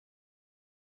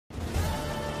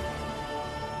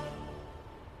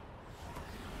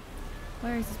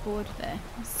Where is this board there?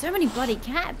 So many bloody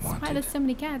cats. Wanted. Why are there so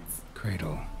many cats?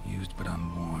 Cradle, used but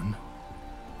unworn.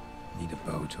 Need a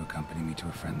bow to accompany me to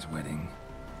a friend's wedding.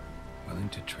 Willing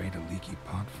to trade a leaky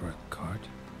pot for a cart?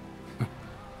 Who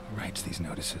writes these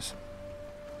notices?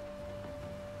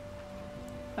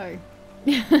 Oh.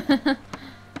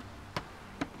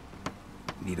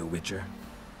 Need a witcher?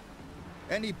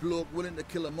 Any bloke willing to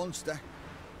kill a monster,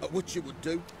 which you would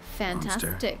do. Fantastic.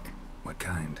 Monster? What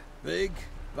kind? Big,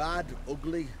 bad,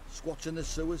 ugly, squats in the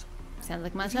sewers. Sounds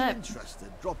like my If you're type. interested,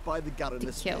 drop by the Garren To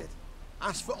estate. kill.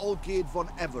 Ask for Olgierd von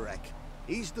Everek.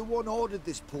 He's the one ordered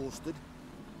this posted.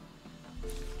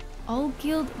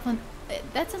 Olgierd von...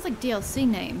 That sounds like DLC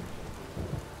name.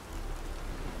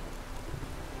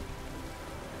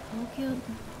 Olgierd...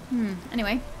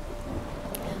 Anyway.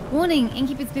 Warning,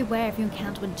 innkeepers beware if you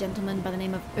encounter a gentleman by the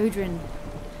name of Odrin.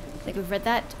 I think we've read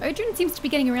that. Odrin seems to be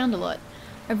getting around a lot.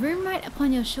 A room right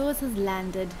upon your shores has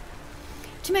landed.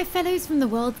 To my fellows from the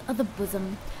world's other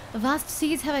bosom, vast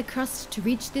seas have I crossed to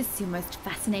reach this your most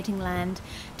fascinating land,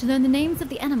 to learn the names of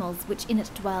the animals which in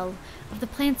it dwell, of the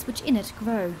plants which in it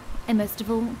grow, and most of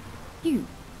all, you,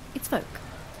 its folk.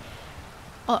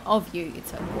 Of you,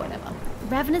 its folk, whatever.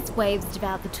 Ravenous waves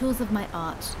devour the tools of my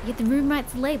art, yet the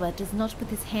Roomwright's labour does not with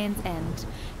his hands end,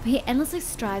 for he endlessly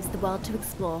strives the world to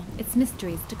explore, its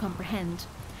mysteries to comprehend.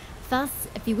 Thus,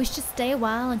 if you wish to stay a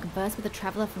while and converse with a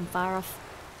traveller from far off,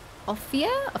 Ophir?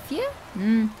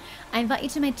 I invite you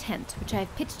to my tent, which I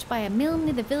have pitched by a mill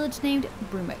near the village named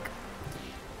Brumick.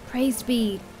 Praised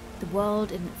be the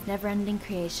world in its never-ending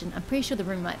creation. I'm pretty sure the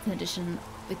Roomwright's an addition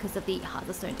because of the Heart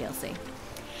of Stone DLC.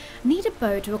 Need a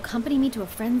bow to accompany me to a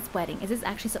friend's wedding. Is this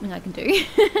actually something I can do?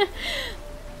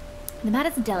 The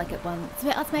matter's a delicate one, so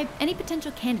I asked any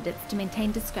potential candidates to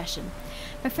maintain discretion.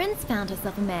 My friend's found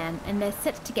herself a man, and they're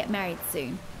set to get married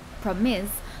soon. Problem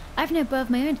is, I've no bow of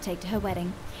my own to take to her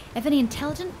wedding. If any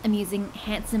intelligent, amusing,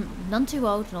 handsome, none too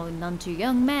old nor none too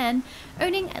young man,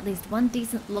 owning at least one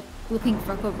decent looking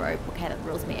frock or robe, okay, that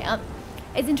rules me out,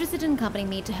 is interested in accompanying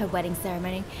me to her wedding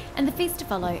ceremony and the feast to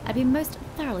follow, I'd be most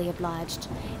thoroughly obliged.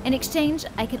 In exchange,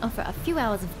 I can offer a few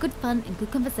hours of good fun and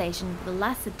good conversation for the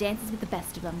lass that dances with the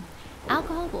best of them.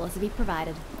 Alcohol will also be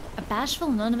provided. A bashful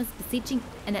anonymous beseeching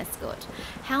an escort.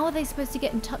 How are they supposed to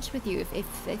get in touch with you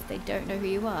if they don't know who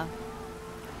you are?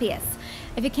 P.S.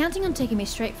 If you're counting on taking me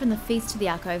straight from the feast to the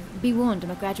alcove, be warned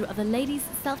I'm a graduate of the ladies'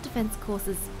 self-defense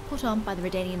courses put on by the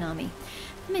Redanian army.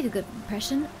 I make a good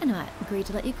impression, and I might agree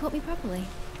to let you court me properly.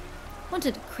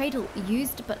 Wanted cradle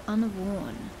used but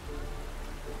unworn.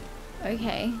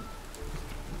 Okay.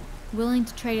 Willing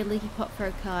to trade a leaky pot for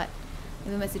a cart.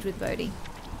 Leave a message with Bodhi.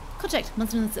 Contract,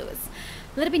 monster in the sewers.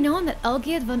 Let it be known that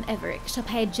Olgierd von Everek shall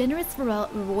pay a generous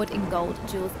reward in gold,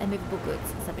 jewels, and movable goods,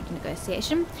 subject to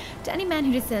negotiation, to any man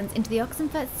who descends into the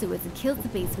Oxenfurt sewers and kills the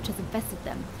beast which has infested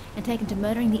them, and taken to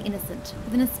murdering the innocent,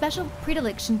 with an especial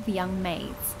predilection for young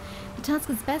maids. The task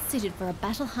is best suited for a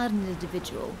battle-hardened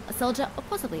individual, a soldier or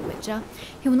possibly a witcher,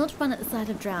 who will not run at the sight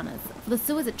of drowners, for the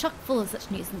sewers are chock full of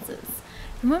such nuisances.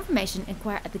 For more information,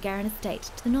 inquire at the Garren Estate,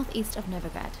 to the northeast of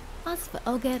Novigrad. Ask for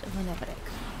Olgierd von Everek.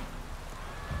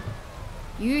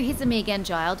 You hissing me again,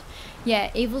 child.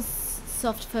 Yeah, Evil's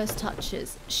soft first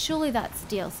touches. Surely that's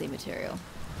DLC material.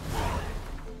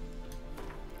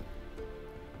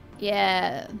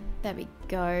 Yeah, there we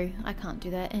go. I can't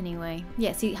do that anyway.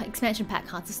 Yeah, see, expansion pack,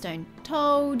 Hearts of Stone.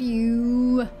 Told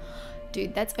you.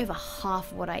 Dude, that's over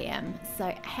half what I am.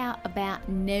 So how about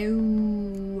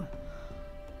no?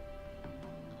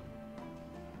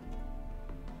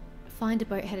 Find a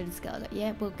boat headed to Skellige.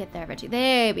 Yeah, we'll get there eventually.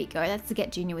 There we go. That's the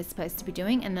Get Junior was supposed to be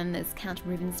doing. And then there's Count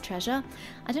Riven's treasure.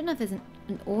 I don't know if there's an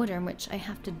order in which I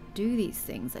have to do these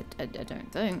things. I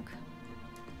don't think.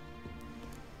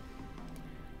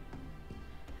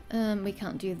 We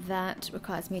can't do that. It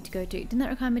requires me to go to... Didn't that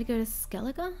require me to go to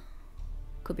Skellige?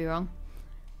 Could be wrong.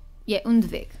 Yeah,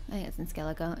 Undvik. I think it's in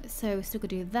Skellige. So we still could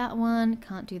do that one.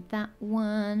 Can't do that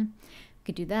one. We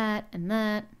could do that and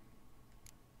that.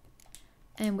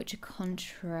 And Witcher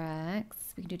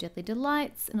contracts. We can do Deathly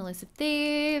Delights and Elusive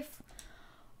Thief.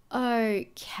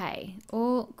 Okay,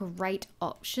 all great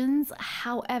options.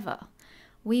 However,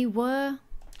 we were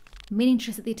meaning to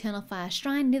visit the Eternal Fire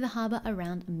Shrine near the harbour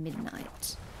around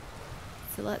midnight.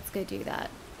 So let's go do that.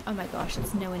 Oh my gosh,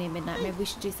 it's nowhere near midnight. Maybe we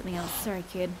should do something else. Sorry,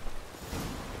 kid.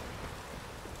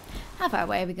 How far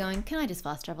away are we going? Can I just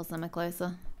fast travel somewhere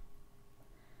closer?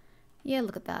 Yeah,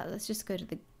 look at that. Let's just go to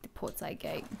the Portside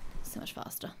Gate. So much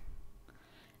faster.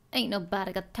 Ain't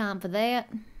nobody got time for that.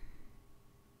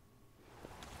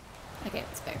 Okay,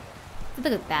 let's go.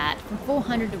 Look at that. From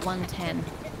 400 to 110.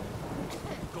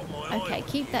 Okay,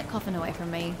 keep that coffin away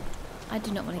from me. I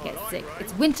do not want to get sick.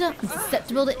 It's winter. I'm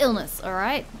susceptible to illness,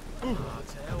 alright?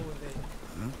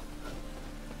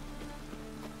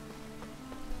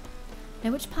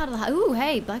 Now, which part of the... Ooh,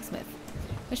 hey, blacksmith.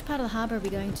 Which part of the harbour are we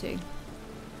going to?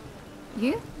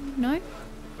 You? No?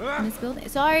 In this building?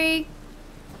 Sorry!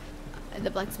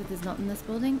 The blacksmith is not in this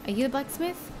building. Are you the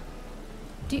blacksmith?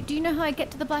 Do you know how I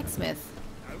get to the blacksmith?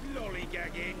 No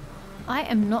lollygagging. I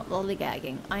am not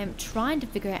lollygagging. I am trying to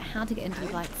figure out how to get into the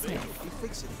blacksmith.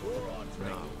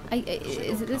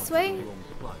 Is it this way?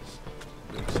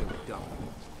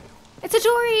 It's a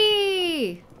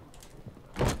Tory!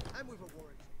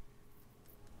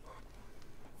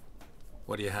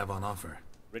 What do you have on offer?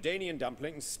 Redanian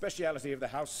dumplings, speciality of the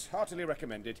house, heartily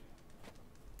recommended.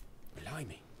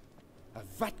 Blimey. A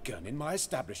vatgun in my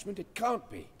establishment? It can't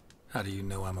be. How do you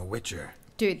know I'm a witcher?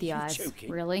 Dude, the You eyes.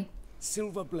 joking? Really?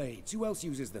 Silver blades. Who else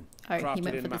uses them? Oh, he Crafted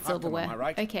went in for the Mahakam, silverware. am I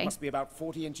right? Okay. Must be about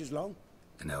 40 inches long.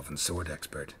 An elven sword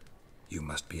expert. You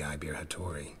must be Ibir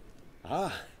Hattori.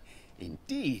 Ah,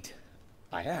 indeed.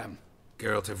 I am.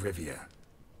 Geralt of Rivia.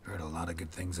 Heard a lot of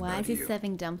good things Why about is he you.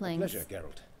 serving dumplings? Pleasure,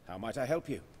 Geralt. How might I help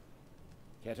you?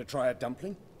 Care to try a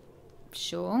dumpling?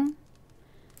 Sure.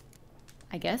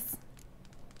 I guess.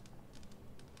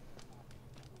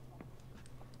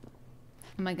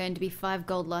 Am I going to be 5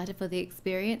 gold lighter for the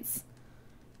experience?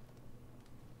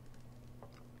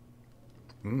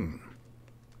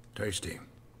 Tasty.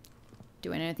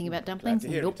 Do I know anything about Glad dumplings? to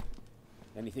hear Nope. it.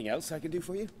 Anything else I can do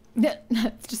for you?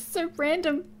 That's just so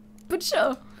random. But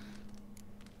sure.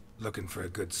 Looking for a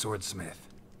good swordsmith.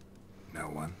 No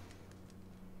one?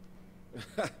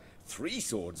 3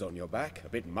 swords on your back. A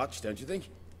bit much, don't you think?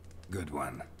 Good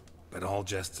one. But all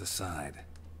jests aside,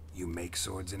 you make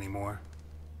swords anymore?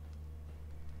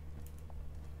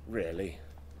 Really?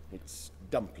 It's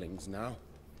dumplings now.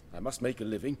 I must make a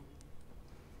living.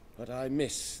 But I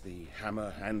miss the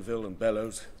hammer, anvil, and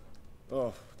bellows.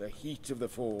 Oh, the heat of the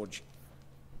forge.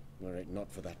 Were it not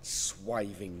for that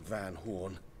swiving Van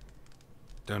Horn.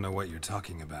 Don't know what you're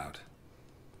talking about.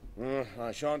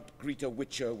 I shan't greet a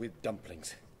witcher with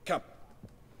dumplings. Come,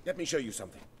 let me show you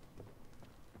something.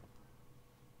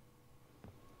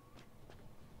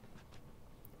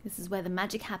 This is where the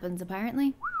magic happens,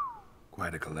 apparently.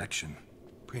 Quite a collection.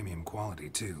 Premium quality,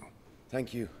 too.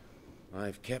 Thank you.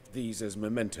 I've kept these as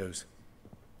mementos.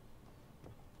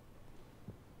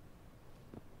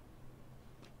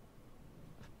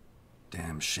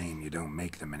 Damn shame you don't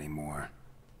make them anymore.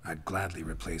 I'd gladly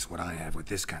replace what I have with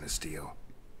this kind of steel.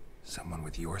 Someone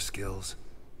with your skills?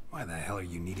 Why the hell are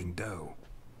you needing dough?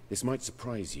 This might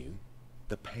surprise you.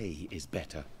 The pay is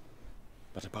better.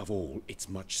 But above all, it's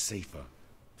much safer.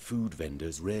 Food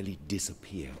vendors rarely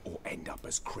disappear or end up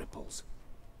as cripples.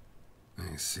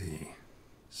 I see.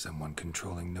 Someone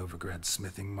controlling Novigrad's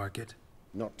smithing market?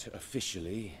 Not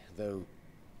officially, though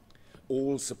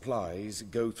all supplies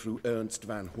go through Ernst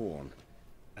Van Horn.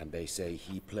 And they say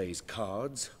he plays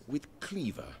cards with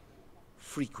Cleaver.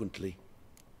 Frequently.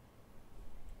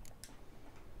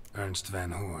 Ernst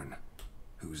Van Horn.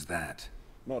 Who's that?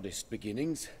 Modest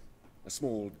beginnings. A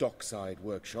small dockside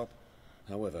workshop.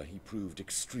 However, he proved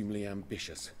extremely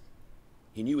ambitious.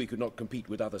 He knew he could not compete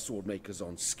with other swordmakers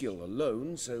on skill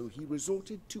alone, so he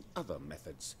resorted to other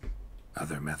methods.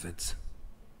 Other methods?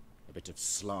 A bit of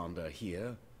slander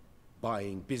here,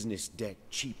 buying business debt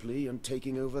cheaply and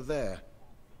taking over there.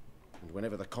 And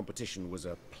whenever the competition was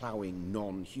a ploughing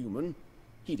non-human,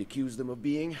 he'd accuse them of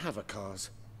being Havocars.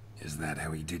 Is that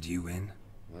how he did you in?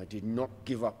 I did not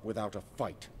give up without a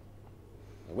fight.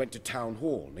 I went to Town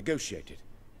Hall, negotiated.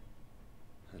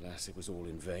 Alas, it was all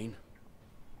in vain.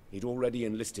 He'd already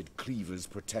enlisted Cleaver's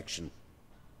protection.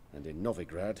 And in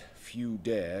Novigrad, few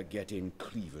dare get in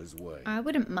Cleaver's way. I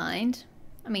wouldn't mind.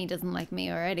 I mean, he doesn't like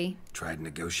me already. Tried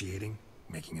negotiating?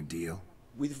 Making a deal?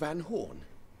 With Van Horn?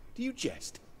 Do you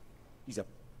jest? He's a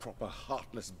proper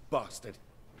heartless bastard.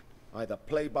 Either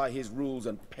play by his rules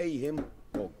and pay him,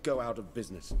 or go out of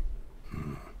business.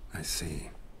 I see.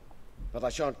 But I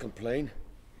shan't complain.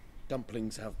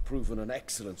 Dumplings have proven an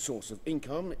excellent source of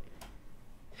income.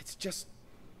 It's just...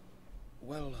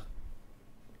 well...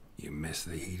 You miss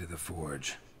the heat of the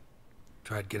forge.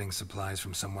 Tried getting supplies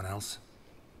from someone else?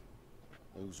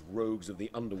 Those rogues of the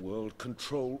underworld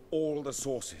control all the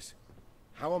sources.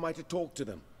 How am I to talk to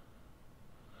them?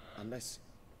 Unless...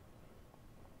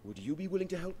 would you be willing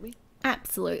to help me?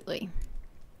 Absolutely.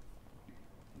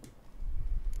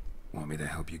 Want me to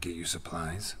help you get you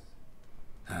supplies?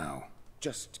 How?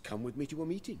 Just come with me to a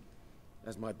meeting.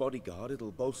 As my bodyguard,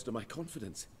 it'll bolster my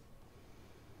confidence.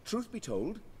 Truth be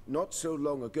told, not so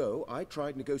long ago, I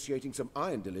tried negotiating some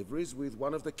iron deliveries with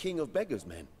one of the King of Beggars'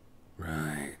 men.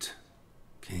 Right.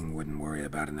 King wouldn't worry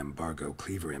about an embargo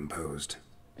Cleaver imposed.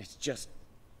 It's just...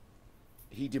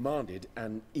 he demanded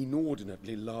an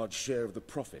inordinately large share of the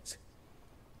profits.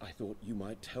 I thought you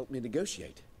might help me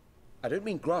negotiate. I don't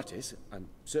mean gratis. I'm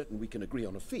certain we can agree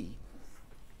on a fee.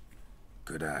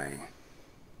 Could I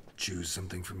choose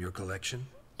something from your collection?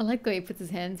 I like the way he puts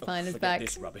his hands behind his back.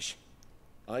 This rubbish.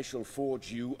 I shall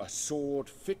forge you a sword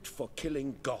fit for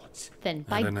killing gods. Then,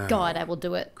 by God, I will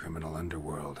do it. Criminal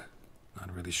underworld.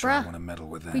 Not really sure I want to meddle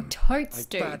with them. We totes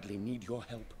do. I badly need your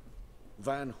help.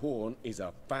 Van Horn is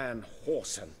a Van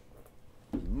Horsen.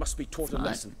 He must be taught a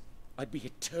lesson. I'd be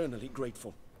eternally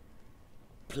grateful.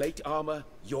 Plate armor,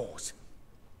 yours.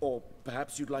 Or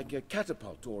perhaps you'd like a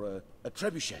catapult or a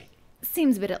trebuchet.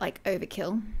 Seems a bit like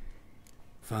overkill.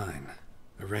 Fine.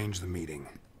 Arrange the meeting.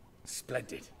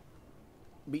 Splendid.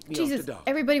 Meet me Jesus, after dark.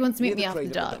 everybody wants to meet me after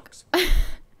dark.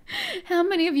 How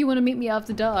many of you want to meet me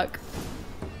after dark?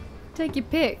 Take your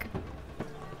pick.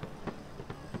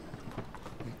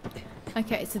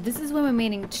 Okay, so this is when we're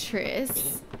meeting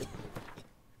Triss.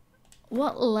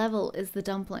 What level is the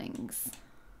dumplings?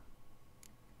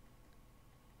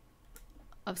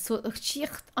 I'm sorry,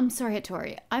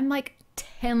 Hattori. I'm like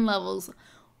 10 levels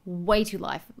way too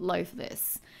low for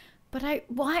this. But I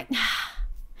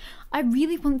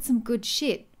really want some good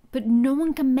shit, but no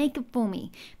one can make it for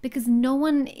me because no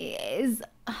one is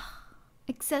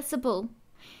accessible.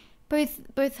 Both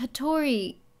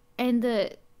Hattori and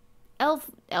the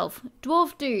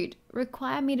dwarf dude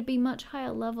require me to be much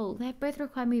higher level. They both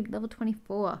require me to be level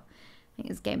 24. I think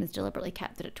this game is deliberately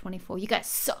capped it at 24. You guys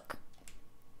suck.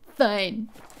 Fine.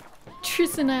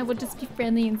 Triss and I will just be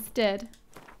friendly instead.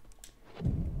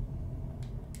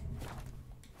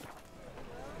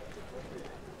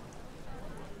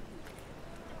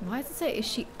 Why does it say, is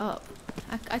she up?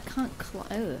 I can't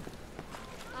climb.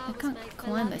 I can't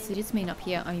climb this. You just mean up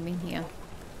here. Oh, you mean here.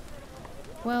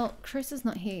 Well, Triss is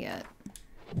not here yet.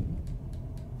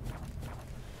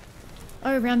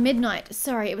 Oh, around midnight.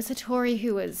 Sorry, it was Hattori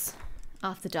who was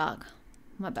after dark.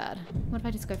 My bad. What if I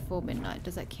just go for midnight?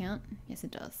 Does that count? Yes, it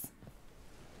does.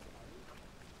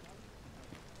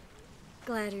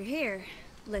 Glad you're here.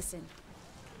 Listen,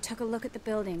 took a look at the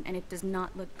building and it does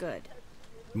not look good.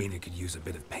 Mean it could use a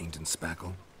bit of paint and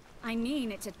spackle? I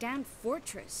mean, it's a damn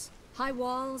fortress. High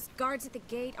walls, guards at the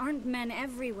gate, armed men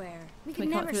everywhere. We could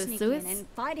never sneak in, and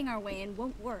fighting our way in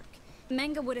won't work.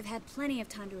 Menge would have had plenty of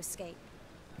time to escape.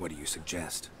 What do you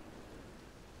suggest?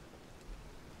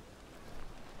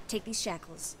 Take these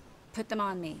shackles. Put them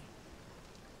on me.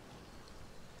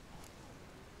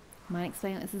 Might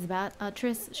explain what this is about.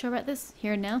 Triss, sure about this?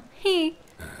 Here and now? Hey.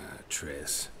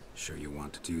 Triss, sure you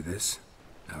want to do this?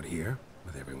 Out here?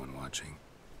 With everyone watching?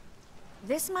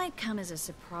 This might come as a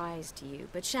surprise to you,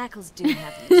 but shackles do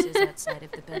have uses outside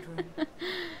of the bedroom.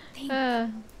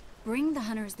 Think. Bring the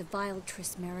hunters the vile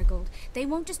Triss Marigold. They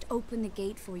won't just open the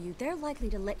gate for you. They're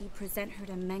likely to let you present her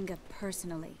to Menge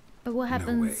personally. But what happens?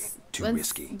 No way. Too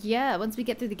risky. Yeah, once we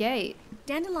get through the gate.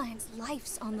 Dandelion's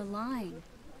life's on the line.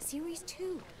 Ciri's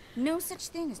too. No such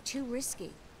thing as too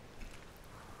risky.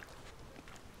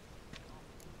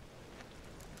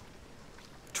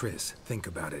 Triss, think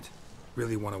about it.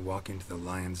 Really want to walk into the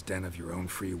lion's den of your own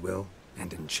free will?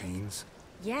 And in chains?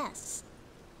 Yes.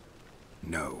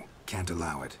 No, can't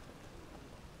allow it.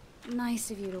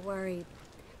 Nice of you to worry,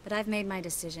 but I've made my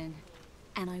decision,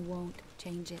 and I won't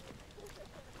change it.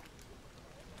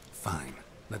 Fine.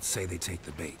 Let's say they take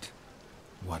the bait.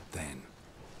 What then?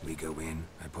 We go in,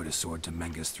 I put a sword to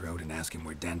Menge's throat and ask him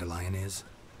where Dandelion is?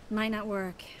 Might not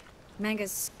work.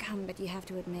 Menge's scum, but you have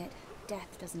to admit,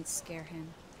 death doesn't scare him.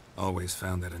 Always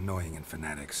found that annoying in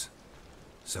fanatics.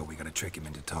 So we gotta trick him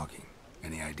into talking.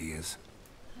 Any ideas?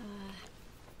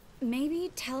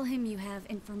 Maybe tell him you have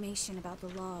information about the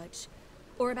Lodge.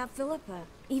 Or about Philippa.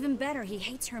 Even better, he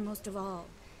hates her most of all.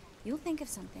 You'll think of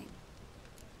something.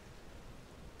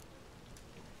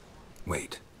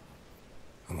 Wait.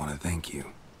 I want to thank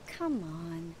you. Come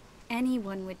on.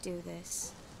 Anyone would do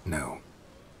this. No.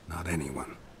 Not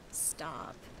anyone.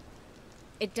 Stop.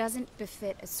 It doesn't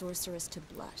befit a sorceress to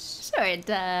blush. Sure it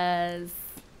does.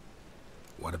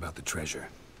 What about the treasure?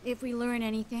 If we learn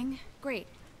anything, great.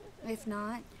 If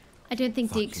not... I don't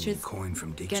think You Dijkstra's need coin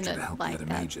from Dijkstra to help like the other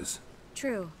that. mages.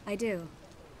 True, I do.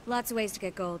 Lots of ways to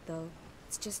get gold, though.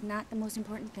 It's just not the most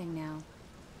important thing now.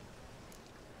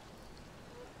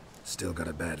 Still got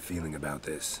a bad feeling about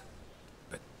this.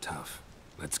 But tough.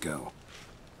 Let's go.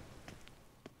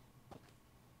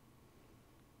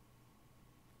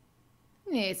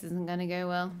 Yeah, this isn't gonna go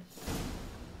well.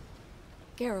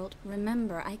 Geralt,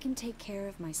 remember, I can take care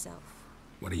of myself.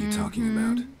 What are you talking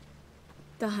about?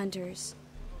 The hunters.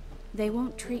 They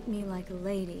won't treat me like a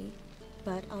lady,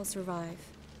 but I'll survive.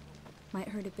 Might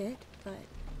hurt a bit, but...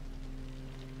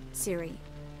 Ciri,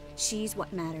 she's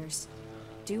what matters.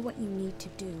 Do what you need to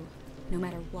do, no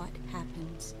matter what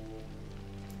happens.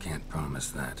 Can't promise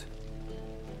that.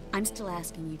 I'm still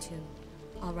asking you to,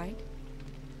 all right?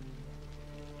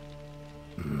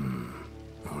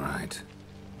 All right.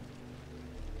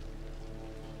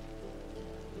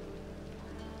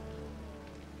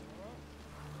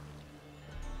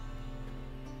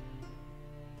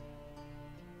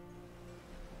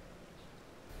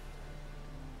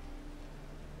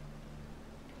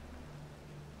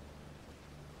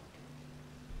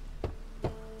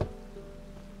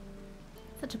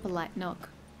 Such a polite knock.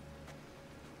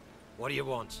 What do you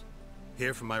want?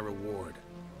 Here for my reward.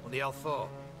 What the hell for?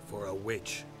 For a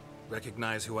witch.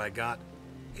 Recognize who I got?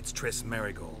 It's Triss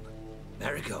Merigold.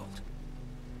 Marigold.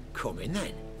 Come in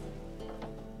then.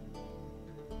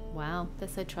 Wow, they're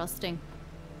so trusting.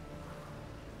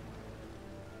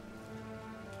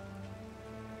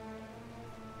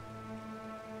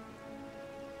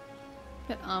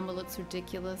 That armor looks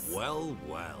ridiculous. Well,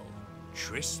 well.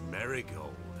 Triss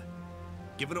Merigold.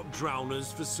 Giving up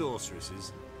drowners for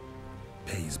sorceresses?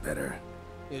 Pays better.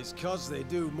 It's 'cause they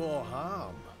do more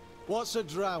harm. What's a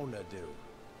drowner do?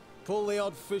 Pull the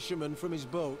odd fisherman from his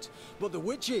boat. But the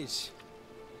witches,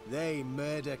 they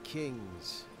murder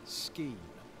kings, scheme,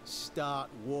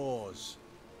 start wars.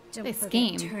 Don't They forget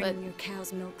scheme, turning but your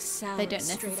cow's milk sour They don't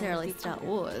straight out of necessarily the start udder.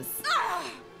 wars.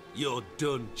 You're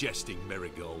done jesting,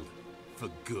 Merigold. For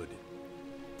good.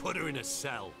 Put her in a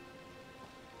cell.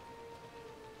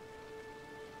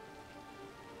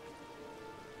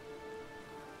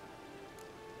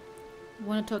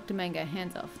 Want to talk to Manga?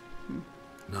 Hands off.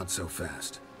 Not so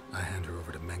fast. I hand her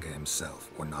over to Menge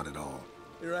himself, or not at all.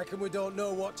 You reckon we don't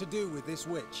know what to do with this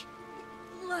witch?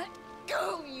 Let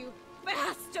go, you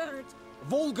bastard!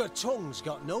 Vulgar tongue's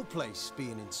got no place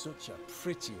being in such a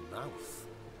pretty mouth.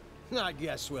 I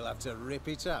guess we'll have to rip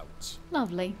it out.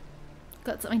 Lovely.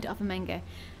 Got something to offer Manga.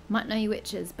 Might know you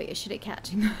witches, but you're shit at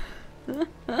catching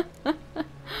them.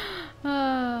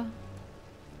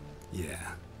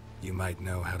 Yeah. You might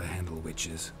know how to handle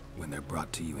witches when they're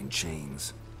brought to you in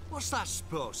chains. What's that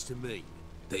supposed to mean?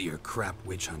 That you're crap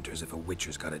witch hunters if a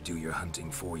witcher's gotta do your hunting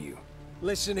for you.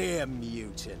 Listen here,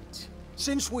 mutant.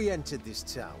 Since we entered this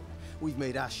town, we've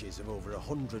made ashes of over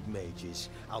 100 mages,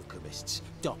 alchemists,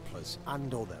 dopplers,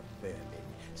 and other vermin.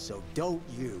 So don't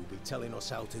you be telling us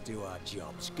how to do our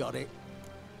jobs, got it?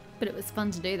 But it was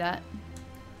fun to do that.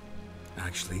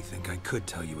 Actually, think I could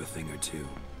tell you a thing or two.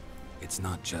 It's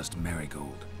not just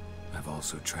Merigold. I've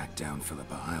also tracked down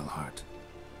Philippa Eilhart.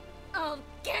 I'll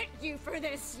get you for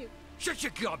this, you... Shut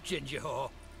your gob, ginger whore,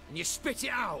 and you spit it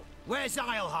out. Where's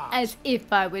Eilhart? As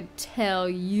if I would tell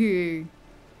you.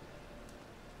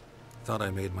 Thought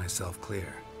I made myself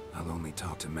clear. I'll only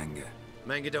talk to Menge.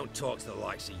 Manga don't talk to the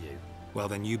likes of you. Well,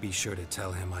 then you be sure to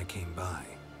tell him I came by.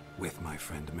 With my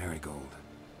friend Merigold.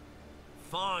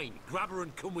 Fine, grab her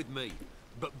and come with me.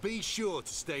 But be sure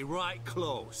to stay right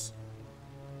close.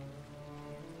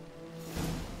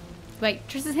 Wait,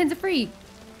 Triss's hands are free.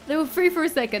 They were free for a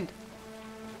second.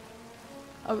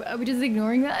 Are we just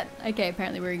ignoring that? Okay,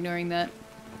 apparently we're ignoring that.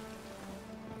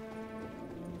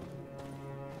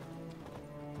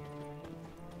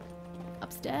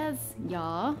 Upstairs?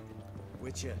 Yeah.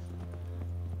 Witcher.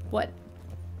 What?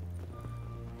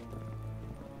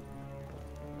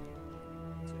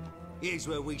 Here's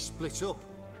where we split up.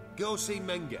 Go see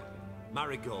Menga.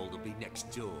 Marigold will be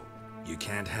next door. You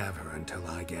can't have her until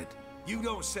I get... You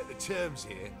don't set the terms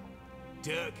here.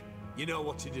 Dirk, you know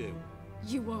what to do.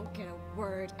 You won't get a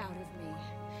word out of me.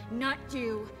 Not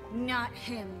you, not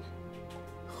him.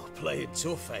 Oh, play it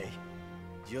tough, eh?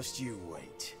 Just you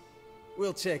wait.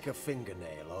 We'll take a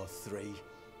fingernail or three.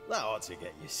 That ought to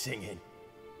get you singing.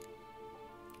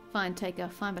 Fine, take her.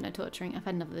 Fine, but no torturing. I've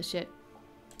had enough of this shit.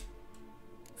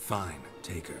 Fine,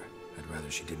 take her. I'd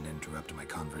rather she didn't interrupt my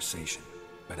conversation.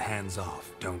 But hands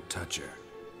off, don't touch her.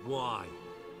 Why?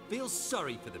 Feel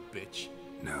sorry for the bitch?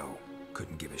 No,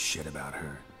 couldn't give a shit about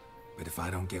her. But if I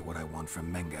don't get what I want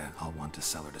from Menga, I'll want to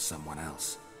sell her to someone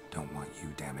else. Don't want you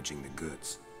damaging the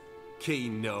goods.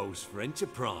 Keen nose for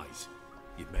enterprise.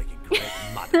 You'd make a great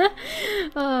mother.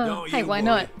 Hey, why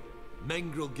not?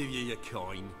 Mengrel will give you your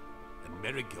coin, and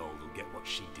Marigold will get what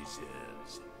she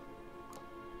deserves.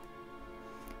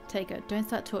 Take her. Don't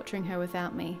start torturing her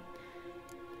without me.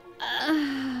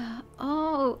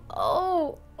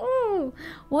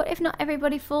 What if not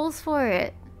everybody falls for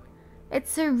it?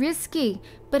 It's so risky.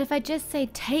 But if I just say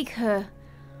take her,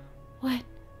 what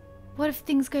if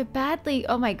things go badly?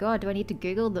 Oh my god, do I need to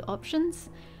Google the options?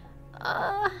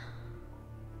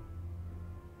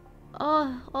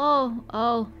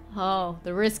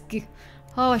 The risk.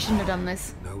 Oh, I shouldn't have done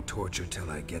this. No torture till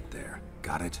I get there.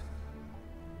 Got it?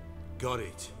 Got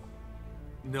it.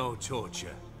 No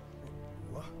torture.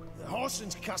 What? The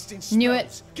Horson's casting spells. Knew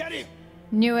it. Get him!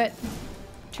 Knew it.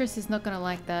 Triss is not gonna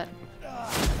like that.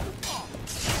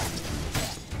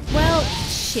 Well,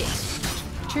 shit.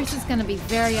 Triss is gonna be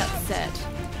very upset.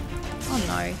 Oh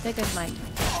no, there goes my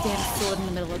damn sword in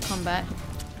the middle of combat.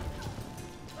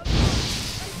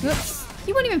 Whoops.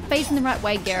 You weren't even facing the right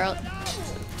way, Geralt.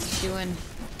 What are you doing?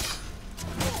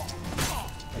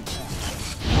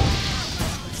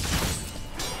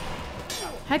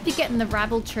 Hope you're getting the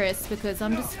rabble, Triss, because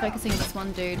I'm just focusing on this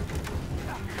one dude.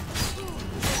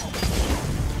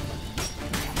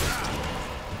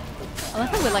 I like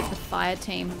how we're like the fire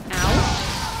team.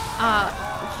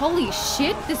 Ow. Holy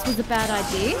shit, this was a bad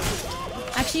idea.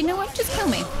 Actually, you know what? Just kill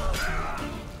me.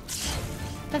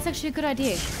 That's actually a good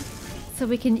idea. So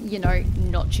we can, you know,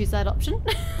 not choose that option.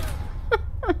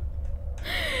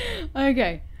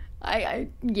 Okay.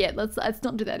 Yeah, let's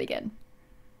not do that again.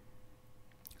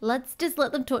 Let's just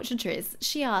let them torture Triss.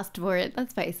 She asked for it,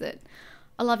 let's face it.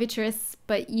 I love you, Triss,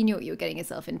 but you knew what you were getting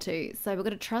yourself into. So we're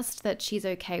gonna trust that she's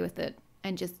okay with it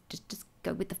and just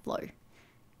go with the flow.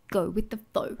 Go with the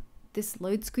flow. This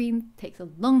load screen takes a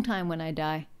long time when I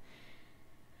die.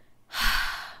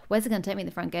 Where's it gonna take me?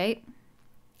 The front gate?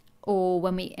 Or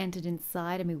when we entered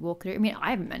inside and we walk through? I mean, I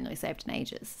haven't manually saved in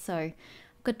ages, so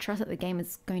I've got to trust that the game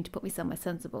is going to put me somewhere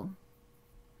sensible.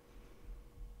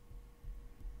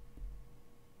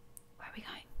 Where are we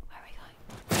going? Where are we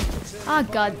going? Oh,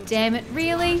 god damn it,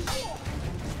 really?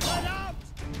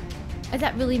 Is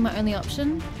that really my only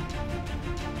option?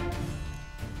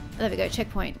 There we go,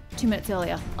 checkpoint. 2 minutes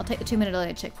earlier. I'll take the 2 minute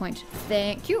earlier checkpoint.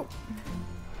 Thank you.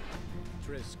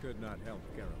 Triss could not help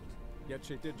Geralt, yet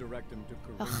she did direct him to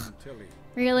Corinne Tilly.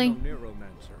 Really? No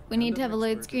neuromancer, We need to have a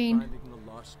load screen.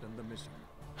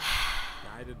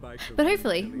 But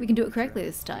hopefully, we can do it correctly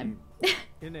this time.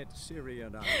 You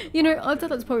know, I thought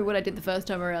that's probably what I did the first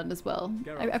time around as well.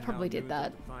 I probably did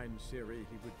that. To find Ciri,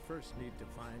 he would first need to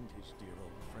find his dear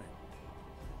old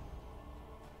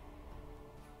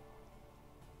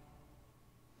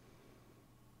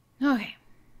friend. Okay.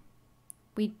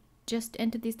 We just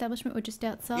entered the establishment. We're just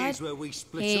outside. Here's where we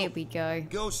split Here up. we go.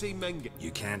 Go see Menga. You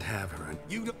can't have her.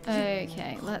 You don't...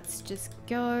 Okay, let's just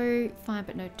go. Fine,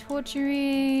 but no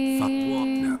torturing. Fuck what?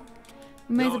 No.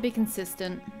 We may as well No. be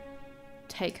consistent.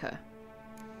 Take her.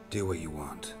 Do what you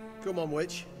want. Come on,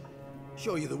 witch.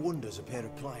 Show you the wonders a pair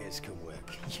of pliers can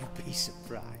work. You'd be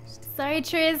surprised. Sorry,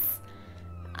 Triss.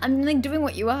 I'm like doing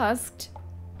what you asked.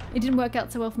 It didn't work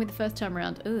out so well for me the first time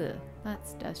around. Ugh,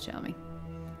 that's charming.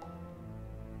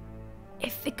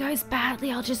 If it goes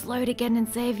badly, I'll just load again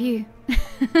and save you.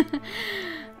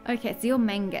 Okay, so you're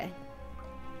Menga.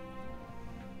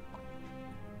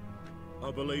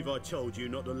 I believe I told you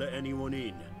not to let anyone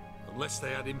in. Unless they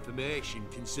had information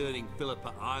concerning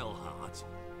Philippa Eilhart.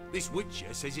 This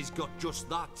Witcher says he's got just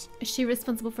that. Is she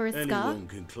responsible for his scar? Anyone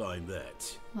can claim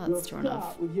that. Well, that's true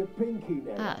enough. With your pinky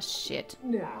now. Ah, shit.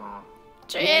 Nah.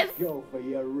 Triss! Go for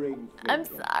your ring. I'm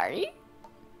finger. sorry.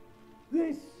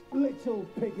 This little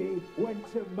piggy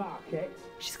went to market.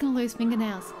 She's gonna lose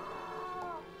fingernails.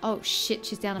 Oh shit,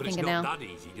 she's down a But it's fingernail. not that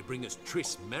easy to bring us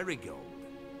Triss Merigold.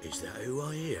 Is that who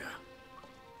I hear?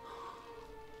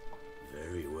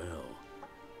 Very well.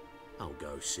 I'll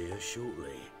go see her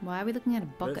shortly. Why are we looking at a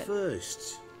But bucket?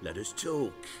 first, let us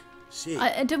talk. Sit.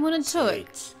 I don't want to talk.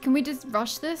 Sit. Can we just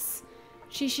rush this?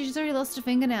 She's already lost a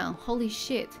fingernail. Holy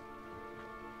shit.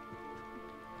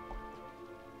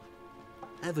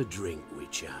 Have a drink,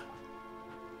 Witcher.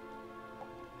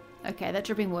 Okay, that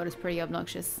dripping water is pretty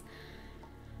obnoxious.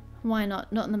 Why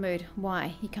not? Not in the mood.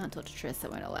 Why? You can't talk to Triss, I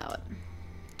won't allow it.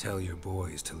 Tell your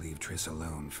boys to leave Triss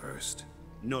alone first.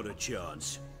 Not a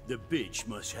chance. The bitch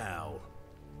must howl.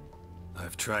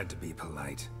 I've tried to be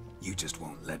polite. You just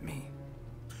won't let me.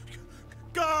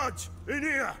 Guards! In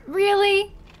here!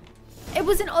 Really? It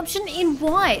was an option in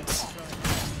white.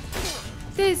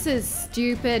 This is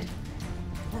stupid.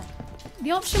 The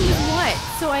option was white,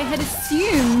 so I had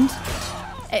assumed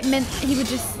it meant he would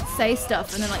just say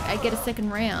stuff and then like I'd get a second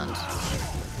round.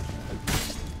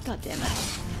 God damn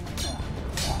it.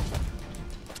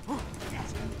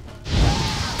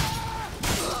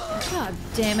 God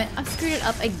damn it, I've screwed it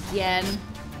up again.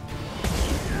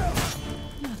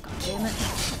 Oh, god damn it.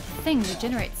 That thing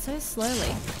regenerates so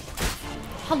slowly.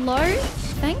 Hello?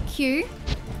 Thank you.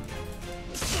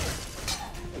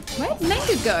 Where'd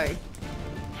Menga go?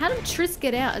 How did Triss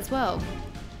get out as well?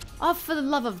 Oh, for the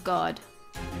love of God.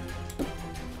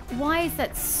 Why is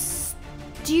that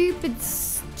stupid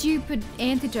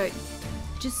antidote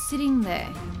just sitting there.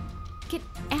 Get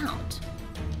out.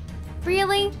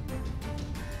 Really?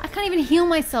 I can't even heal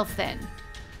myself then.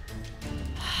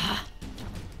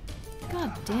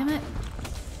 God damn it.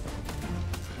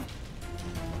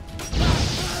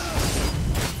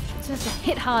 So have to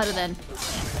hit harder then.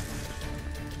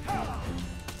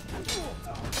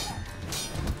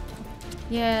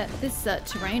 Yeah, this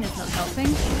terrain is not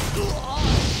helping.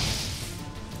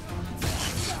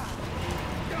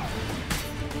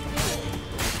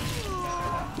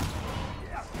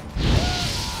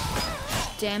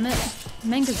 Damn it.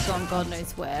 Manga's gone God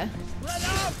knows where.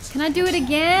 Can I do it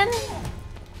again?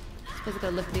 I suppose I've got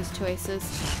to live with these choices.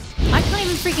 I can't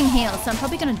even freaking heal, so I'm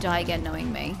probably going to die again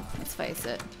knowing me. Let's face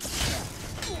it.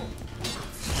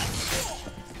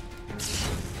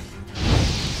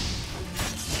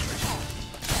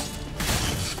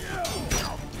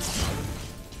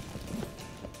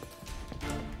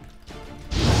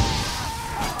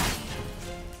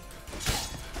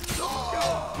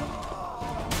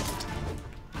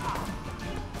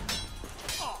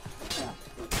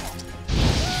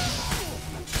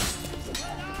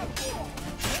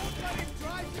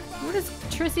 What is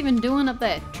Triss even doing up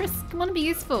there? Triss, come on, be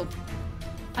useful.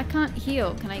 I can't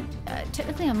heal. Can I?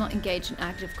 Technically, I'm not engaged in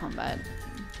active combat.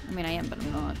 I mean, I am, but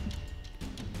I'm not.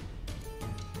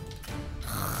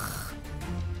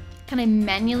 Can I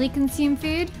manually consume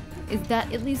food? Is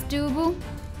that at least doable?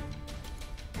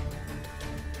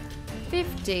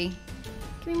 50.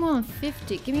 Give me more than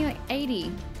 50. Give me like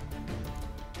 80.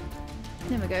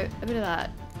 There we go. A bit of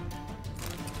that.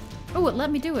 Oh, it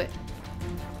let me do it.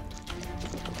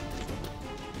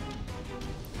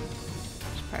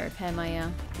 Should probably repair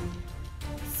my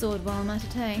sword while I'm at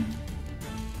it, eh?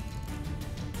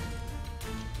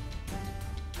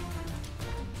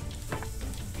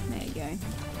 There you go.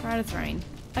 Right as rain.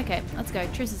 Okay, let's go.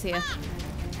 Triss is here.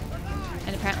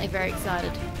 And apparently very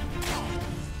excited.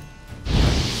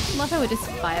 I love how we're just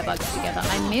firebugs together.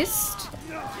 I missed.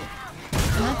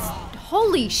 And that's...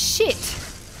 Holy shit!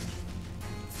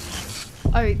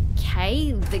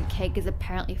 Okay, the cake is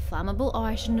apparently flammable. Oh,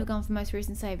 I shouldn't have gone for most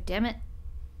recent save. Damn it.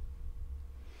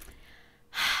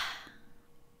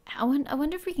 I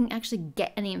wonder if we can actually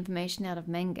get any information out of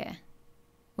Menge.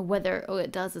 Or whether all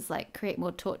it does is like create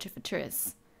more torture for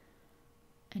Triss.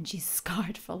 And she's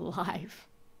scarred for life.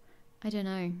 I don't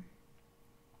know.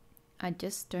 I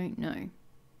just don't know.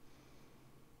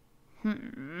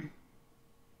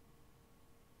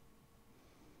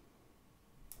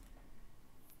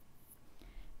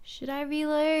 Should I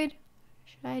reload?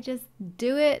 Should I just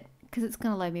do it? Because it's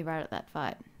going to load me right at that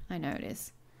fight. I know it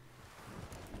is.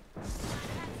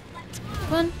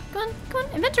 Come on, come on, come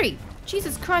on. Inventory!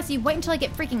 Jesus Christ, you wait until I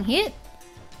get freaking hit?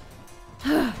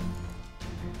 Put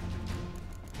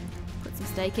some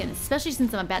stake in, especially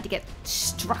since I'm about to get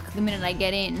struck the minute I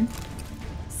get in.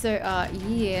 So,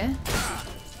 yeah.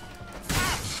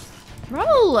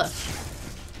 Roll!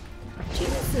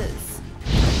 Jesus.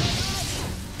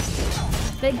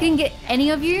 They can get any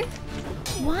of you?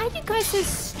 Why are you guys so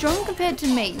strong compared to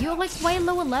me? You're like way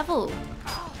lower level.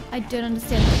 I don't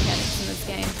understand the mechanics in this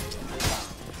game.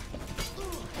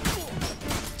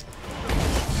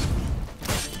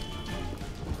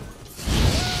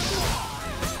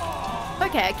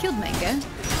 Okay, I killed Menge.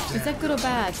 Is that good or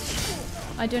bad?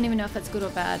 I don't even know if that's good or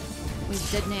bad.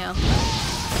 He's dead now.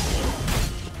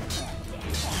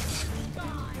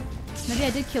 Maybe I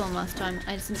did kill him last time.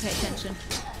 I just didn't pay attention.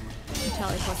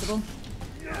 Entirely possible.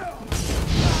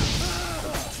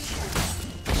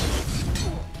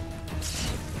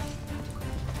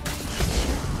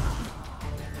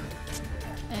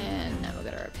 And now we're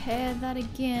gonna repair that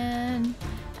again.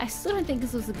 I still don't think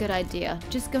this was a good idea.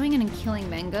 Just going in and killing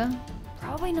Menge.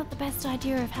 Probably not the best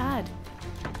idea I've had.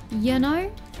 You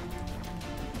know?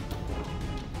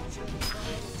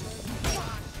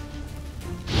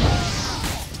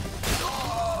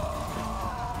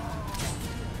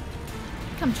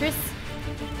 Come, Triss.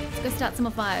 Let's go start some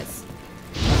more fires.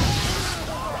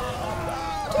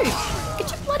 Dude,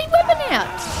 get your bloody weapon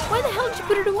out! Why the hell did you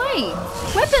put it away?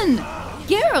 Weapon!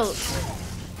 Geralt!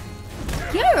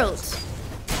 Geralt!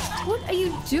 What are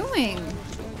you doing?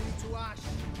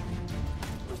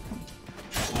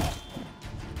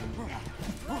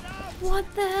 What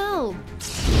the hell?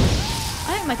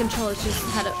 I think my controller's just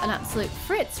had an absolute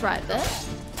fritz right there.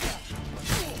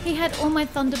 He had all my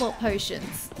Thunderbolt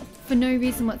potions for no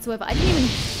reason whatsoever. I didn't even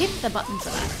hit the button for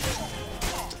that.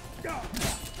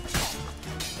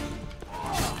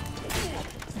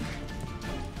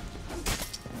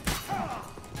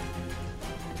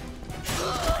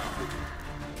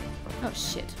 Oh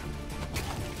shit.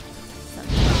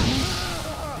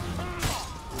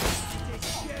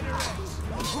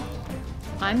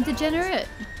 I'm degenerate?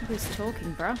 Who's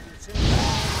talking, bruh?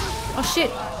 Oh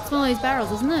shit! It's one of those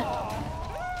barrels, isn't it?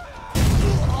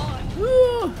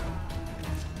 Ooh.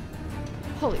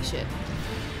 Holy shit.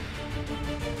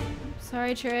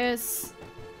 Sorry, Triss.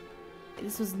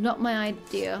 This was not my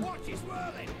idea.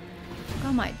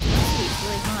 God, my speed is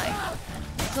really high.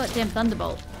 It's like damn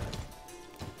thunderbolt.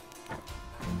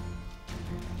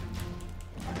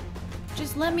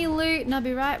 Just let me loot and I'll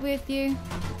be right with you.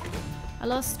 I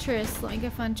lost Triss. Let me go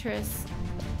find Triss.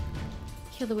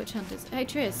 Kill the witch hunters. Hey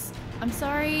Triss, I'm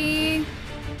sorry.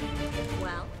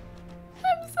 Well,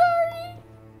 I'm sorry.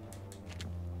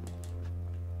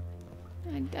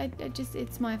 I just,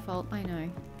 it's my fault. I know.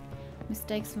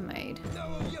 Mistakes were made.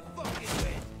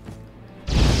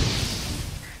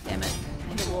 Damn it.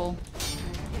 I hit a wall.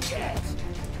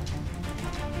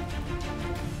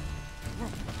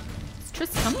 Is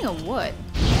Triss coming or what?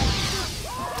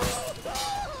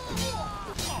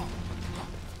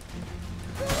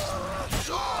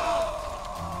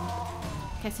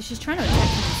 Okay, so she's trying to attack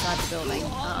me inside the building.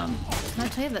 Can I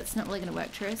tell you that's not really going to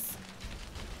work, Triss?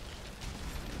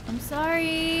 I'm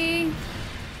sorry.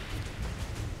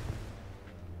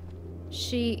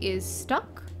 She is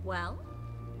stuck. well,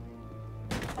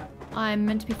 I'm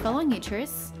meant to be following you,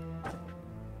 Triss.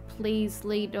 Please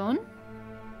lead on.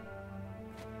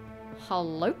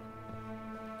 Hello?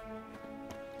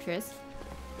 Triss?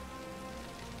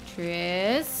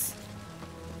 Triss?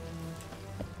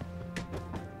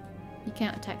 You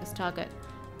can't attack this target.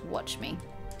 Watch me.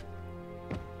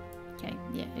 Okay,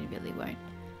 yeah, it really won't.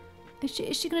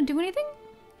 Is she gonna do anything?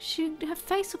 Her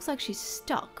face looks like she's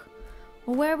stuck.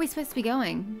 Well, where are we supposed to be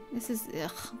going? This is...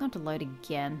 Ugh, I'm going to load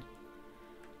again.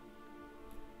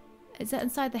 Is that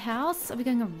inside the house? Are we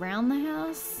going around the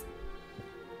house?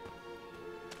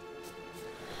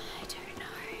 I don't know.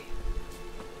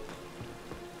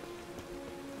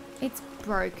 It's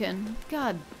broken.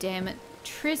 God damn it.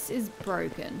 Triss is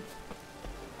broken.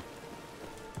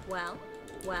 well.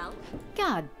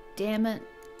 God damn it.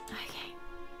 Okay.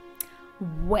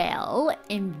 Well,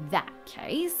 in that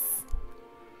case,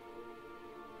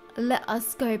 let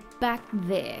us go back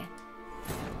there.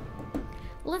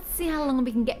 Let's see how long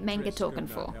we can get Manga talking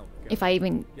for. If I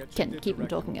even can keep him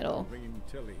talking at all.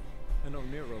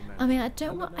 I mean, I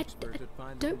don't want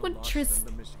Triss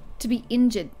to be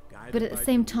injured, but at the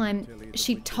same time,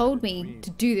 she told me to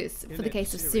do this for the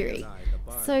case of Ciri.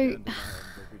 So,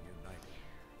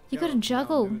 you gotta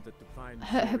juggle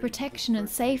her protection and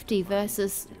safety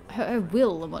versus her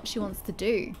will and what she wants to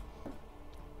do.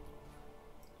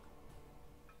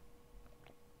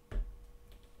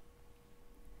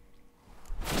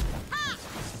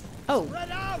 Oh.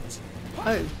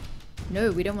 Oh.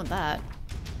 No, we don't want that.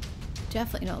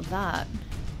 Definitely not that.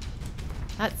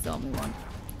 That's the one we want.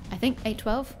 I think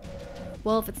 812?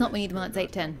 Well, if it's not, we need one that's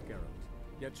 810.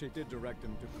 Yet she did direct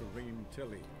him to Kareem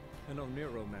Tilly, an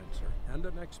Oniromancer and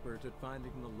an expert at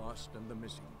finding the lost and the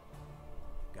missing.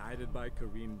 Guided by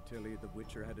Kareem Tilly, the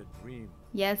Witcher had a dream.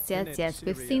 Yes.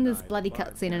 We've seen this bloody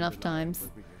cutscene enough times.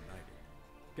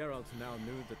 Geralt now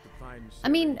knew that the fine I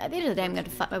mean, at the end of the day, I'm going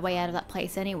to fight my way out of that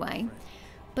place anyway.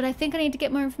 But I think I need to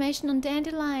get more information on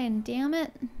Dandelion. Damn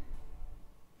it.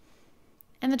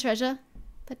 And the treasure.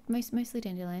 But mostly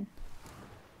Dandelion.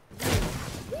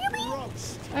 Really?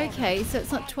 Okay, so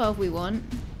it's not 12 we want.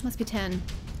 Must be 10.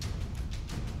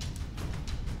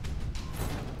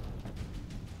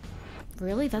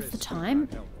 Really? That's the time?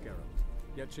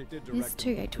 It's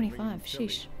 2, 8:25.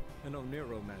 Sheesh. An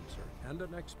Oniromancer and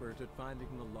an expert at finding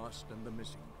the lost and the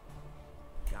missing.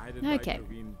 Okay.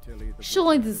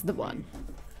 Surely this is the one.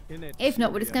 If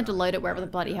not, we're just going to load it wherever the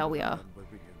bloody hell we are.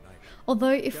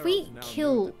 Although, if we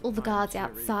kill all the guards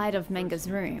outside of Manga's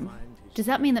room, does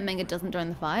that mean that Manga doesn't join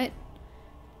the fight?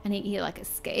 And he like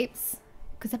escapes?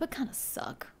 Because that would kind of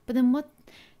suck. But then what...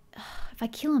 If I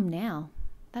kill him now,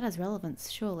 that has relevance,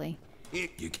 surely.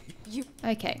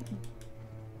 Okay.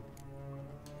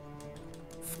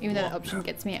 Even though that option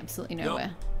gets me absolutely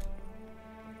nowhere.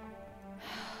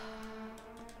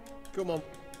 Come on.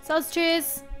 Sauce,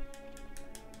 cheers!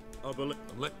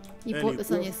 You brought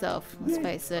this on yourself, let's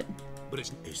face it. But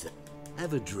is that?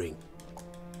 Have a drink.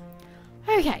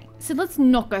 Okay, so let's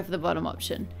not go for the bottom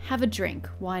option. Have a drink.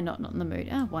 Why not? Not in the mood.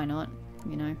 Oh, why not?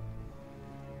 You know.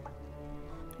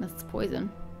 Unless it's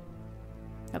poison.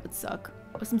 That would suck.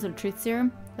 Or some sort of truth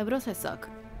serum. That would also suck.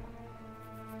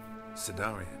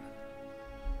 Sidarian.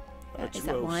 Is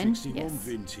that wine? Yes.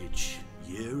 Vintage,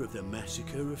 year of the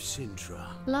massacre of Sintra.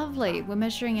 Lovely. We're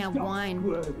measuring our wine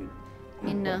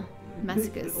in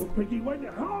massacres.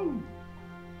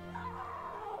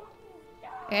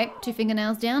 Okay, 2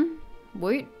 fingernails down.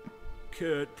 Woot.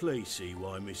 Kurt, please see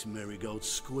why Miss Marigold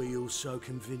squeals so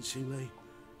convincingly.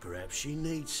 Perhaps she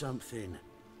needs something.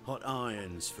 Hot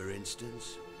irons, for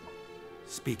instance.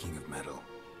 Speaking of metal,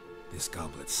 this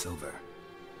goblet's silver.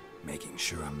 Making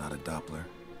sure I'm not a Doppler.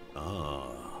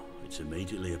 Ah, it's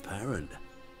immediately apparent.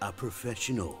 A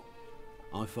professional.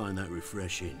 I find that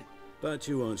refreshing. But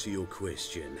to answer your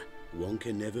question, one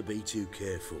can never be too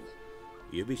careful.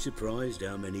 You'll be surprised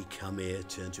how many come here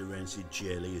turn to rancid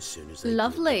jelly as soon as they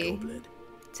Lovely. drink the goblet.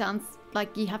 Sounds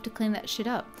like you have to clean that shit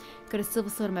up. Got a silver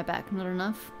sword on my back. Not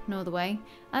enough? No other way?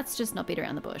 Let's just not beat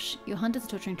around the bush. Your hunters are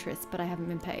torturing Triss, but I haven't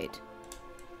been paid.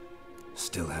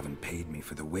 Still haven't paid me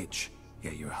for the witch,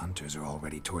 yet your hunters are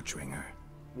already torturing her.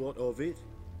 What of it?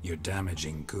 You're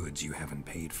damaging goods you haven't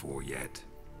paid for yet.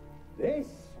 This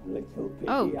little piggy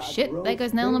Oh has shit, there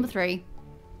goes nail number 3.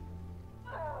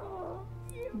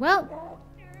 Well,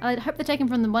 I hope they're taken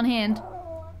from the one hand.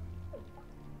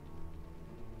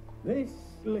 This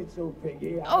little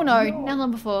piggy has Oh no, nail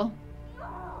number 4.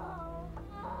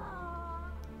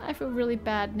 I feel really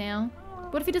bad now.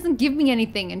 What if he doesn't give me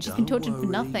anything and she's been tortured for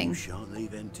nothing? You shan't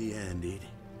leave empty-handed.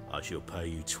 I shall pay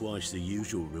you twice the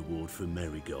usual reward for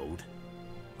Marigold.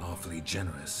 Awfully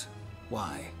generous.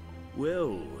 Why?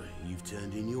 Well, you've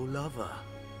turned in your lover.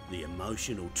 The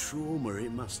emotional trauma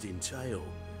it must entail.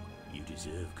 You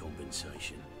deserve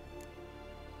compensation.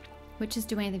 Witches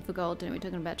do anything for gold, don't know what we're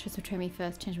talking about. Triss, betray me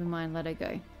first, change my mind, let her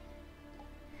go.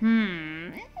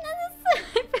 I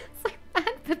feel so bad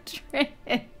for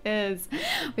Triss.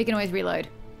 We can always reload.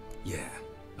 Yeah,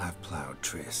 I've plowed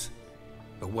Triss.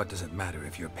 But what does it matter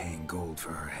if you're paying gold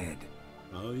for her head?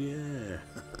 Oh yeah.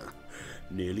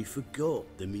 Nearly forgot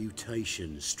the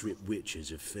mutations strip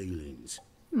witches of feelings.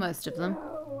 Most of them.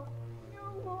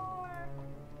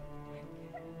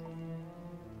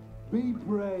 Be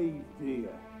brave, dear.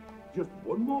 Just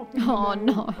one more thing. Oh,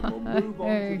 no. And we'll move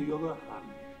on to the other hand.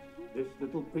 This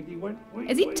little piggy went.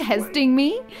 Is he testing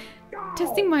me?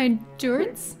 Testing my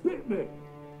endurance? Bit me.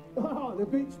 Oh, the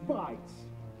bitch bites.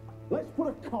 Let's put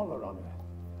a collar on her.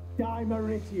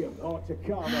 Dimeritium ought to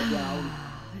calm her down.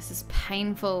 This is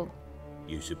painful.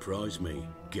 You surprise me,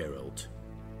 Geralt.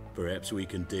 Perhaps we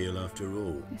can deal after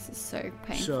all. This is so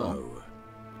painful. So,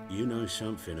 you know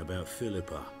something about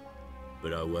Philippa,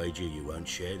 but I wager you won't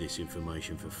share this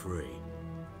information for free.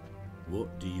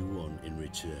 What do you want in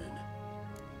return?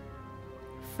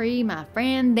 Free my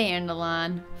friend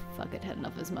Dandelion. Fuck it, had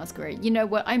enough of his masquerade. You know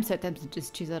what? I'm so tempted to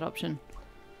just choose that option.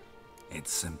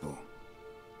 It's simple.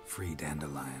 Free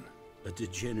Dandelion. A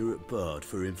degenerate bard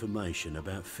for information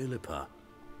about Philippa.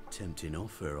 Tempting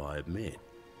offer, I admit,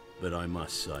 but I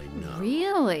must say no.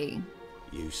 Really?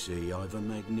 You see, I've a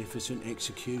magnificent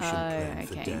execution plan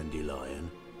for Dandelion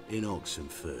in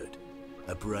Oxenford.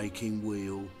 A breaking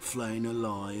wheel, flaying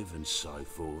alive, and so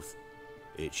forth.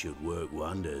 It should work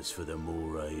wonders for the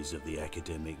mores of the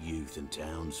academic youth and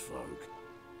townsfolk.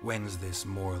 When's this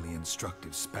morally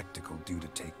instructive spectacle due to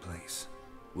take place?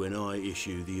 When I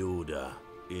issue the order,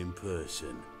 in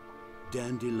person,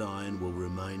 Dandelion will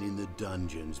remain in the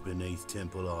dungeons beneath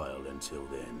Temple Isle until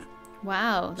then.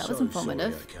 Wow, that was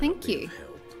informative. Thank you.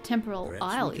 Temporal Perhaps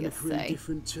Isle, we can you agree say?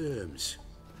 different terms.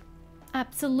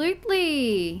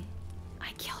 Absolutely.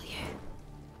 I kill you.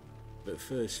 But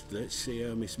first, let's see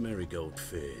how Miss Marigold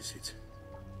fares. It's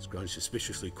grown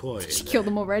suspiciously quiet. Did she in kill there.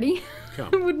 them already?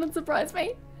 Come. Would not surprise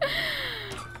me.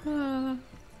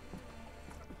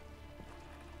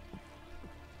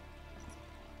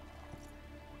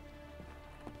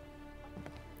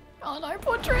 Oh no,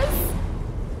 poor Triss.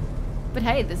 But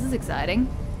hey, this is exciting.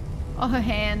 Oh, her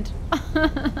hand.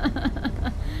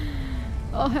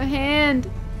 Oh, her hand.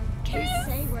 Can you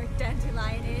say where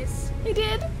Dandelion is? He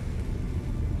did.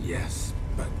 Yes,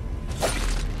 but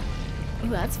Oh,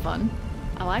 that's fun.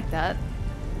 I like that.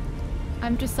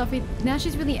 I'm just Sophie. Now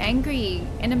she's really angry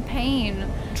and in pain.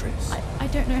 Triss. I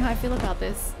don't know how I feel about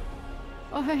this.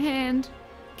 Oh, her hand.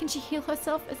 Can she heal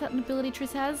herself? Is that an ability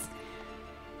Triss has?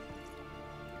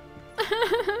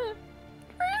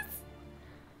 Triss?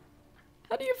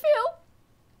 How do you feel?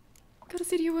 Gotta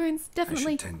see to your wounds. I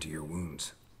Definitely. should tend to your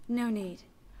wounds. No need.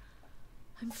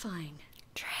 I'm fine.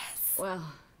 Triss.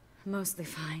 Well, mostly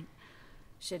fine.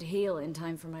 Should heal in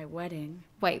time for my wedding.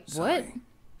 Wait, what? Sorry.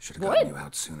 Should have What? gotten you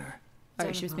out sooner. Oh,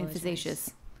 Don't she was being apologize.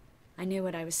 facetious. I knew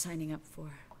what I was signing up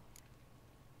for.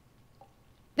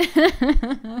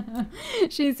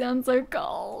 She sounds so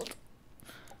cold.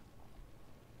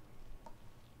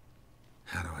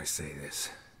 How do I say this?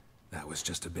 That was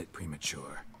just a bit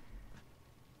premature.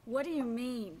 What do you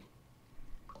mean?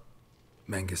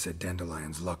 Menga said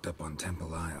Dandelion's locked up on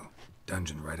Temple Isle.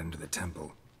 Dungeon right under the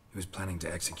temple. He was planning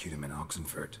to execute him in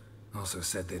Oxenfurt. Also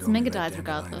said they'd So only Menga let dies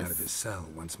Dandelion regardless. out of his cell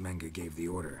once Menga gave the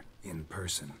order, in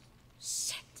person.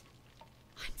 Shit.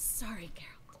 I'm sorry,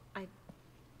 Geralt. I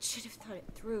should have thought it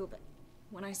through, but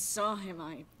when I saw him,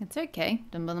 It's okay.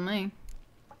 Don't bother me.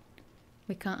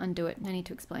 We can't undo it. No need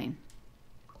to explain.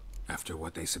 After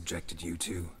what they subjected you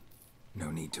to, no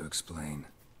need to explain.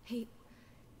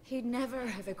 He'd never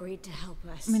have agreed to help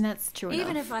us. I mean, that's true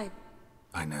Even enough. if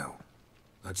I know.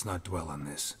 Let's not dwell on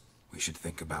this. We should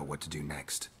think about what to do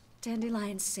next.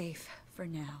 Dandelion's safe for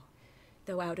now,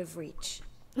 though out of reach.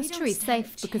 That's We true, don't he's stand a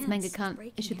safe because chance Menga of can't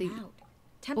breaking issue the him out.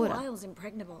 Temple order. Isle's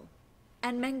impregnable,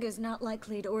 and Menga's not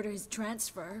likely to order his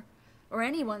transfer, or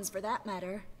anyone's for that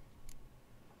matter.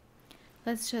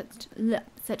 Let's just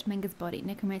search Menga's body.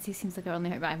 Necromancy seems like our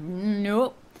only hope.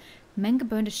 Nope. Menga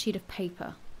burned a sheet of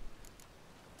paper.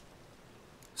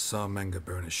 Saw Menga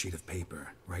burn a sheet of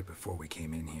paper right before we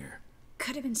came in here.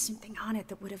 Could have been something on it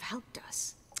that would have helped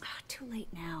us. Too late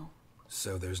now.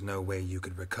 So there's no way you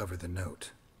could recover the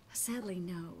note? Sadly,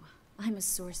 no. I'm a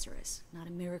sorceress, not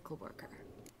a miracle worker.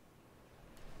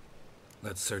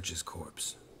 Let's search his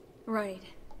corpse. Right.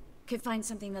 Could find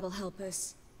something that'll help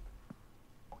us.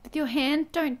 With your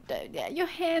hand, don't... your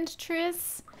hand,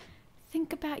 Triss.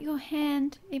 Think about your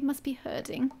hand. It must be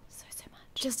hurting so much.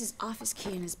 Just his office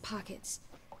key in his pockets.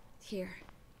 Here.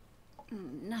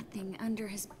 Nothing under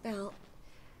his belt.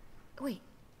 Wait.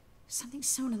 Something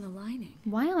sewn in the lining.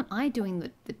 Why aren't I doing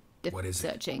the What is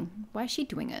searching? Why is she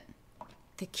doing it?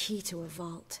 The key to a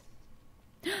vault.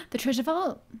 The treasure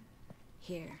vault.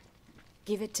 Here.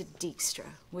 Give it to Dijkstra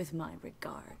with my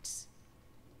regards.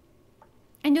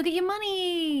 And you'll get your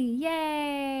money!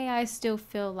 Yay! I still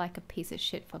feel like a piece of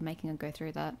shit for making her go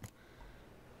through that.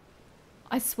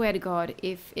 I swear to God,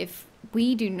 if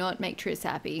we do not make Triss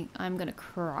happy, I'm gonna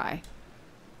cry.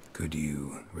 Could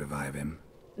you revive him?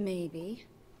 Maybe.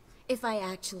 If I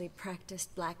actually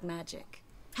practiced black magic.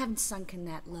 Haven't sunken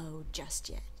that low just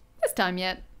yet. This time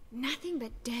yet. Nothing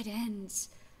but dead ends.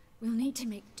 We'll need to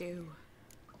make do.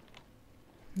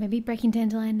 Maybe breaking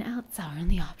Dandelion out's our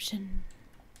only option.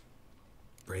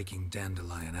 Breaking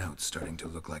Dandelion out's starting to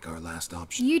look like our last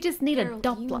option. You just need Geralt, a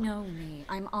Doppler. You know me.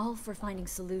 I'm all for finding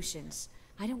solutions.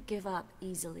 I don't give up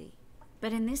easily.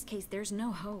 But in this case, there's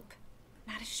no hope.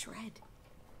 Not a shred.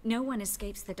 No one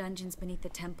escapes the dungeons beneath the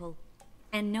temple.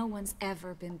 And no one's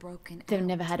ever been broken They've out.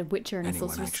 never had a witcher and a Anyone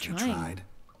sorceress actually trying. tried?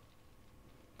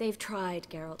 They've tried,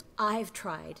 Geralt. I've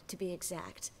tried, to be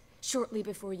exact. Shortly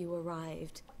before you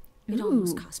arrived. It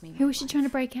almost cost me my Who was she life. trying to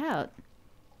break out?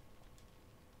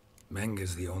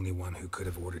 Menga's the only one who could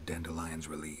have ordered Dandelion's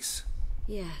release.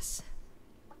 Yes.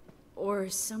 Or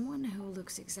someone who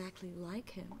looks exactly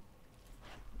like him.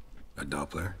 A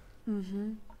Doppler?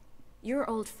 Mm-hmm. Your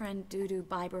old friend Dudu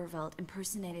Biberveld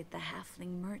impersonated the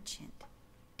halfling merchant.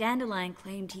 Dandelion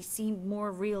claimed he seemed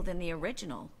more real than the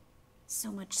original.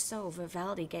 So much so,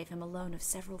 Vivaldi gave him a loan of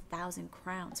several thousand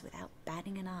crowns without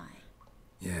batting an eye.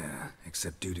 Yeah,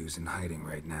 except Dudu's in hiding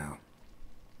right now.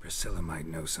 Priscilla might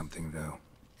know something, though.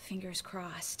 Fingers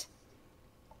crossed.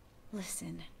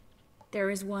 Listen, there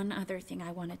is one other thing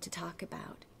I wanted to talk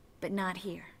about, but not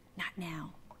here, not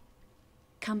now.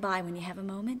 Come by when you have a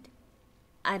moment.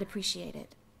 I'd appreciate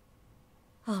it.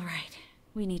 All right,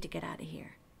 we need to get out of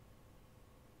here.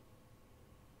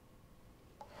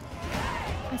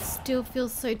 I still feel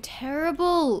so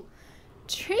terrible.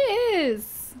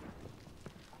 Triss!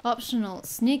 Optional.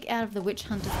 Sneak out of the witch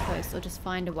hunter's post or just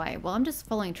find a way. Well, I'm just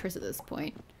following Triss at this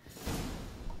point.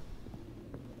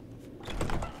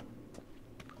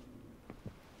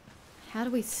 How do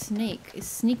we sneak? Is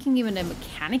sneaking even a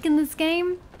mechanic in this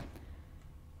game?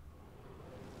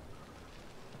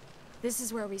 This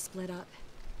is where we split up.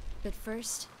 But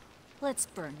first, let's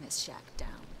burn this shack down.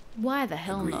 Why the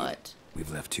hell Agreed. not?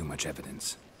 We've left too much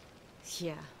evidence.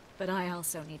 Yeah, but I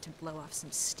also need to blow off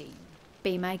some steam.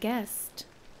 Be my guest.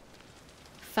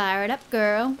 Fire it up,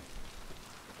 girl.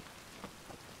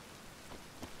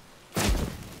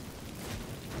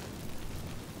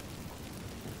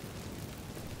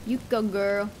 You go,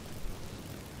 girl.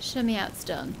 Show me how it's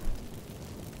done.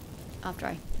 After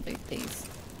I do these.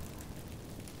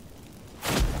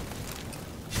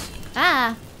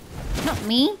 Ah! Not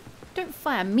me! Don't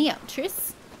fire me up,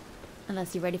 Triss.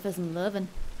 Unless you're ready for some lovin'.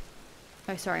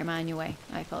 Oh, sorry, am I in your way?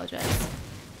 I apologize.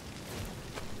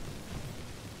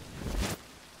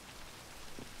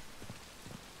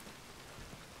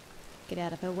 Get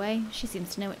out of her way. She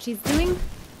seems to know what she's doing.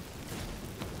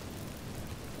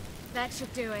 That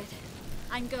should do it.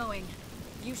 I'm going.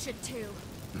 You should too.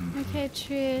 Okay,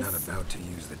 Triss. Not about to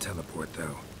use the teleport,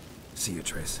 though. See you,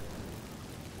 Triss.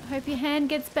 Hope your hand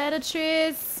gets better,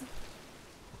 Triss.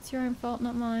 It's your own fault,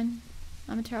 not mine.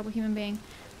 I'm a terrible human being.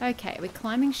 Okay, are we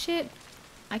climbing shit?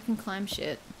 I can climb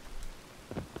shit.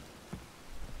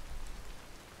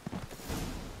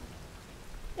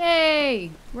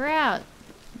 Hey! We're out!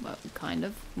 Well, kind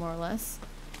of, more or less.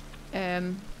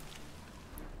 Ha!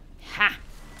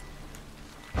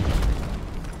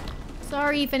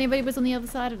 Sorry if anybody was on the other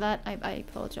side of that. I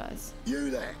apologize.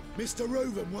 You there, Mr.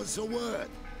 Reuven wants a word.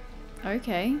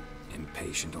 Okay.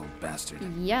 Impatient old bastard.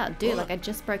 Yeah, dude, like I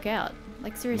just broke out.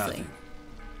 Like seriously. Nothing.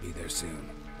 Be there soon.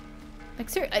 Like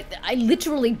seriously, I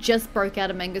literally just broke out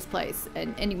of Manga's place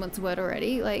and he wants a word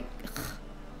already. Like, ugh.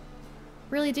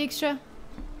 Really, Dijkstra?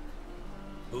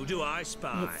 Who do I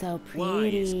spy? It's so pretty. Why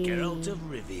is Geralt of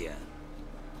Rivia?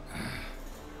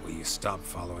 Will you stop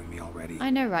following me already? I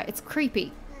know, right? It's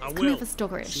creepy. It's coming off as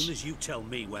stalkerish. As soon as you tell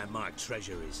me where my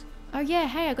treasure is. Oh yeah,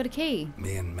 hey, I got a key.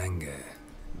 Me and Manga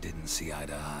didn't see eye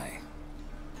to eye.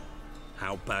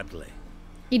 How badly?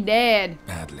 He did.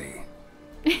 Badly.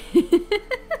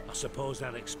 I suppose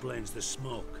that explains the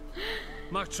smoke.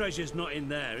 My treasure's not in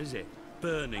there, is it?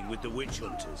 Burning with the witch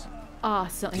hunters. Ah, oh,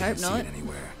 certainly hope Can't not. see it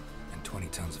anywhere, and 20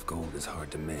 tons of gold is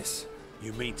hard to miss.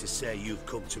 You mean to say you've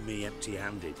come to me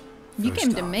empty-handed? You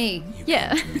came to me.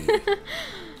 Yeah. Came to me.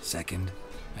 Second,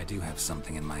 I do have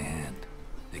something in my hand.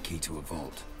 The key to a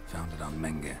vault, found it on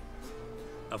Menge.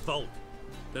 A vault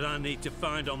that I need to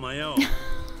find on my own.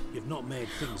 You've not made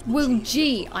things much Well, easier.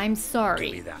 gee, I'm sorry.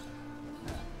 Give me that.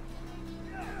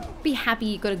 Be happy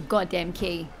you got a goddamn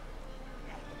key.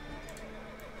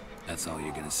 That's all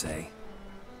you're gonna say?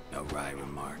 No wry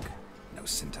remark, no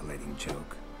scintillating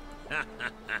joke.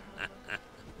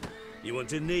 You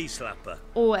want a knee slapper?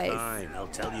 Always. Fine, I'll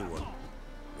tell you one.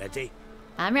 Ready?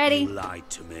 I'm ready. You lied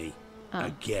to me. Oh.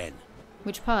 Again.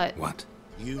 Which part? What?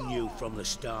 You knew from the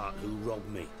start who robbed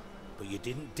me, but you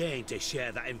didn't deign to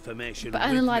share that information But I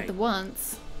with only lied me. the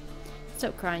once.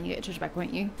 Stop crying, you get your treasure back,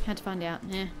 won't you? Had to find out.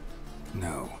 Yeah.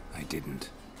 No, I didn't.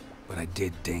 But I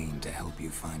did deign to help you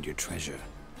find your treasure,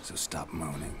 so stop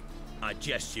moaning. I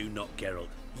jest you not, Geralt.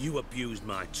 You abused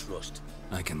my trust.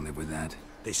 I can live with that.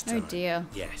 This Oh time, dear.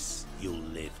 yes, you'll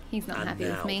live. He's not and happy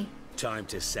now, with me. Time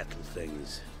to settle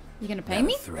things. You gonna pay Not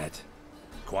me? a threat.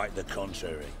 Quite the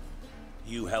contrary.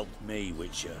 You helped me,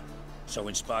 Witcher. So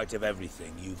in spite of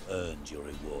everything, you've earned your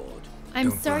reward. I'm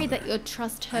Don't sorry bother. that your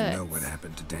trust hurts. I know what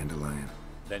happened to Dandelion.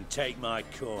 Then take my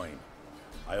coin.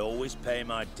 I always pay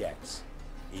my debts,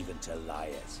 even to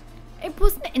liars. It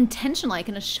wasn't intentional, I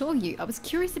can assure you. I was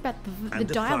curious about the And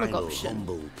dialogue a final option.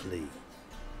 humble plea.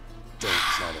 Don't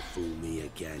try to fool me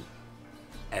again.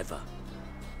 Ever.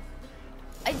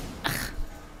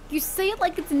 You say it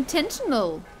like it's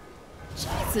intentional.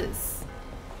 Jesus.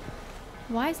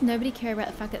 Why does nobody care about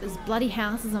the fact that this bloody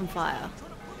house is on fire?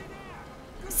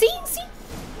 See?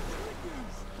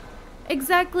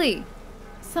 Exactly.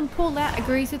 Some poor lout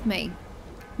agrees with me.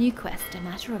 New quest, a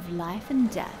matter of life and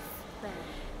death.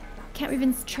 Count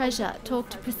Reuven's treasure, talk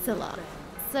to Priscilla.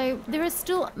 So there are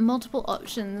still multiple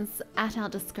options at our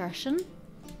discretion.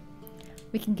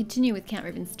 We can continue with Count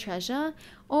Reuven's treasure,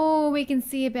 or we can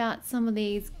see about some of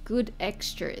these good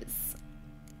extras.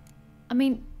 I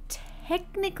mean,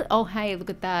 technically... Oh, hey, look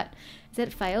at that. Is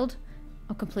that failed?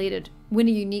 Or completed? Win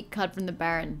a unique card from the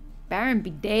Baron. Baron be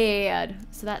dead.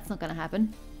 So that's not going to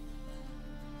happen.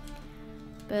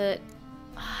 But...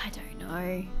 I don't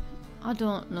know. I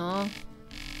don't know.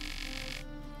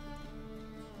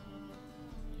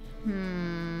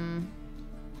 I'm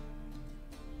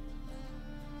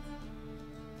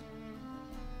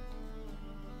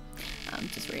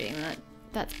just reading that.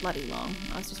 That's bloody long.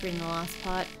 I was just reading the last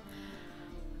part.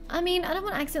 I mean, I don't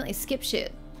want to accidentally skip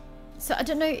shit. So I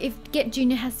don't know if Get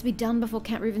Junior has to be done before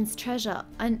Count Reuven's treasure.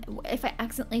 And if I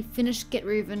accidentally finish Get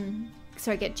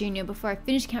Junior before I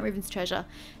finish Count Reuven's treasure,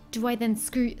 do I then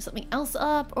screw something else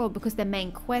up? Or because they're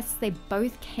main quests, they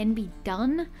both can be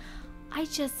done? I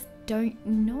just don't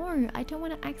know. I don't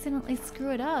want to accidentally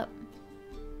screw it up.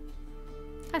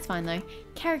 That's fine though.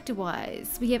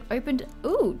 Character-wise, we have opened,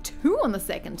 2 on the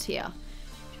second tier.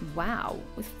 Wow,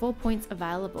 with 4 points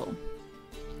available.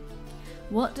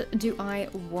 What do I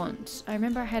want? I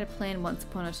remember I had a plan once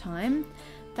upon a time.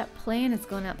 That plan has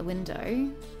gone out the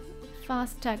window.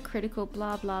 Fast attack, critical,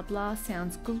 blah, blah, blah.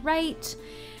 Sounds great.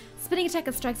 Spinning attack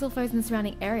that strikes all foes in the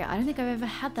surrounding area. I don't think I've ever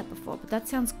had that before, but that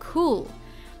sounds cool.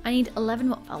 I need 11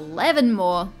 more. 11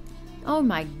 more? Oh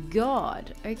my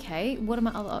god. Okay, what are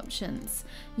my other options?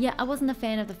 Yeah, I wasn't a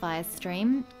fan of the fire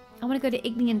stream. I want to go to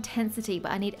Igni Intensity,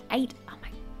 but I need 8. Oh my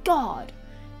god.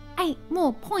 8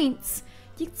 more points.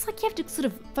 It's like you have to sort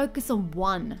of focus on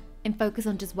one and focus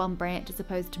on just one branch as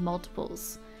opposed to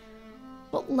multiples.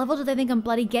 What level do they think I'm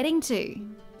bloody getting to?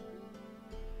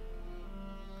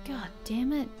 God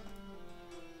damn it.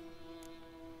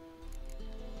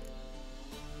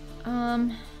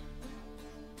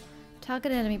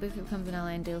 Target enemy before it becomes an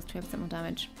ally and deals 20% more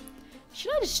damage.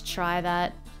 Should I just try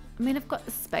that? I mean, I've got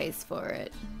the space for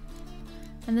it.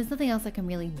 And there's nothing else I can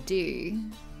really do.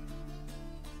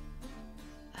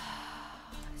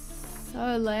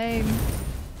 So lame.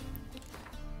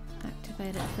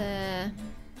 Activate it there.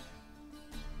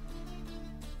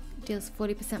 Deals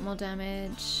 40% more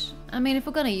damage. I mean, if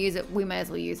we're gonna use it, we may as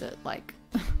well use it, like,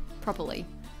 properly.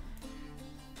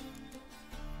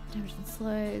 Damage and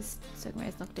slows. Second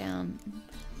raise knockdown.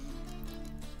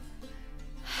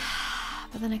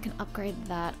 But then I can upgrade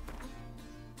that.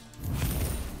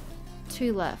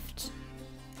 2 left.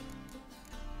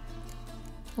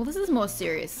 Well, this is more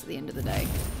serious at the end of the day.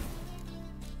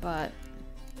 But,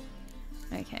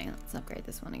 okay, let's upgrade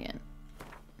this one again.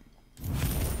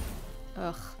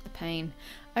 Ugh, the pain.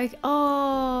 Okay,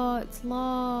 oh, it's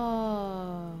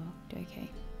locked. Okay.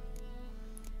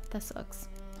 That sucks.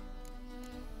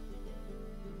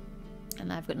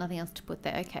 And I've got nothing else to put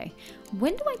there. Okay.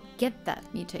 When do I get that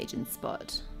mutation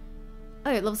spot?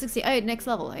 Oh, level 60. Oh, next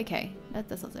level. Okay.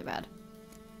 That's not so bad.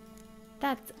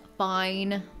 That's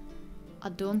fine. I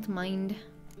don't mind.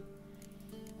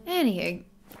 Anywho.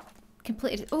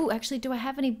 Completed. Oh, actually, do I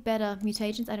have any better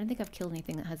mutations? I don't think I've killed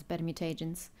anything that has better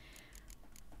mutations.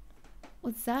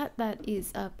 What's that? That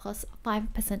is plus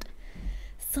 5%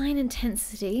 sign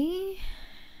intensity.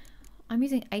 I'm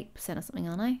using 8% or something,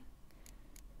 aren't I?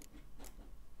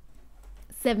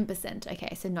 7%.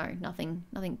 Okay, so no,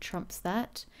 nothing trumps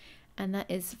that. And that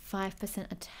is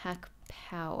 5% attack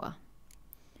power.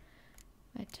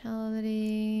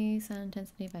 Vitality, sign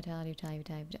intensity, vitality.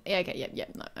 Yeah, okay,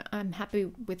 yep. No, I'm happy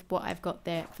with what I've got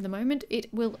there for the moment.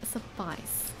 It will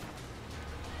suffice.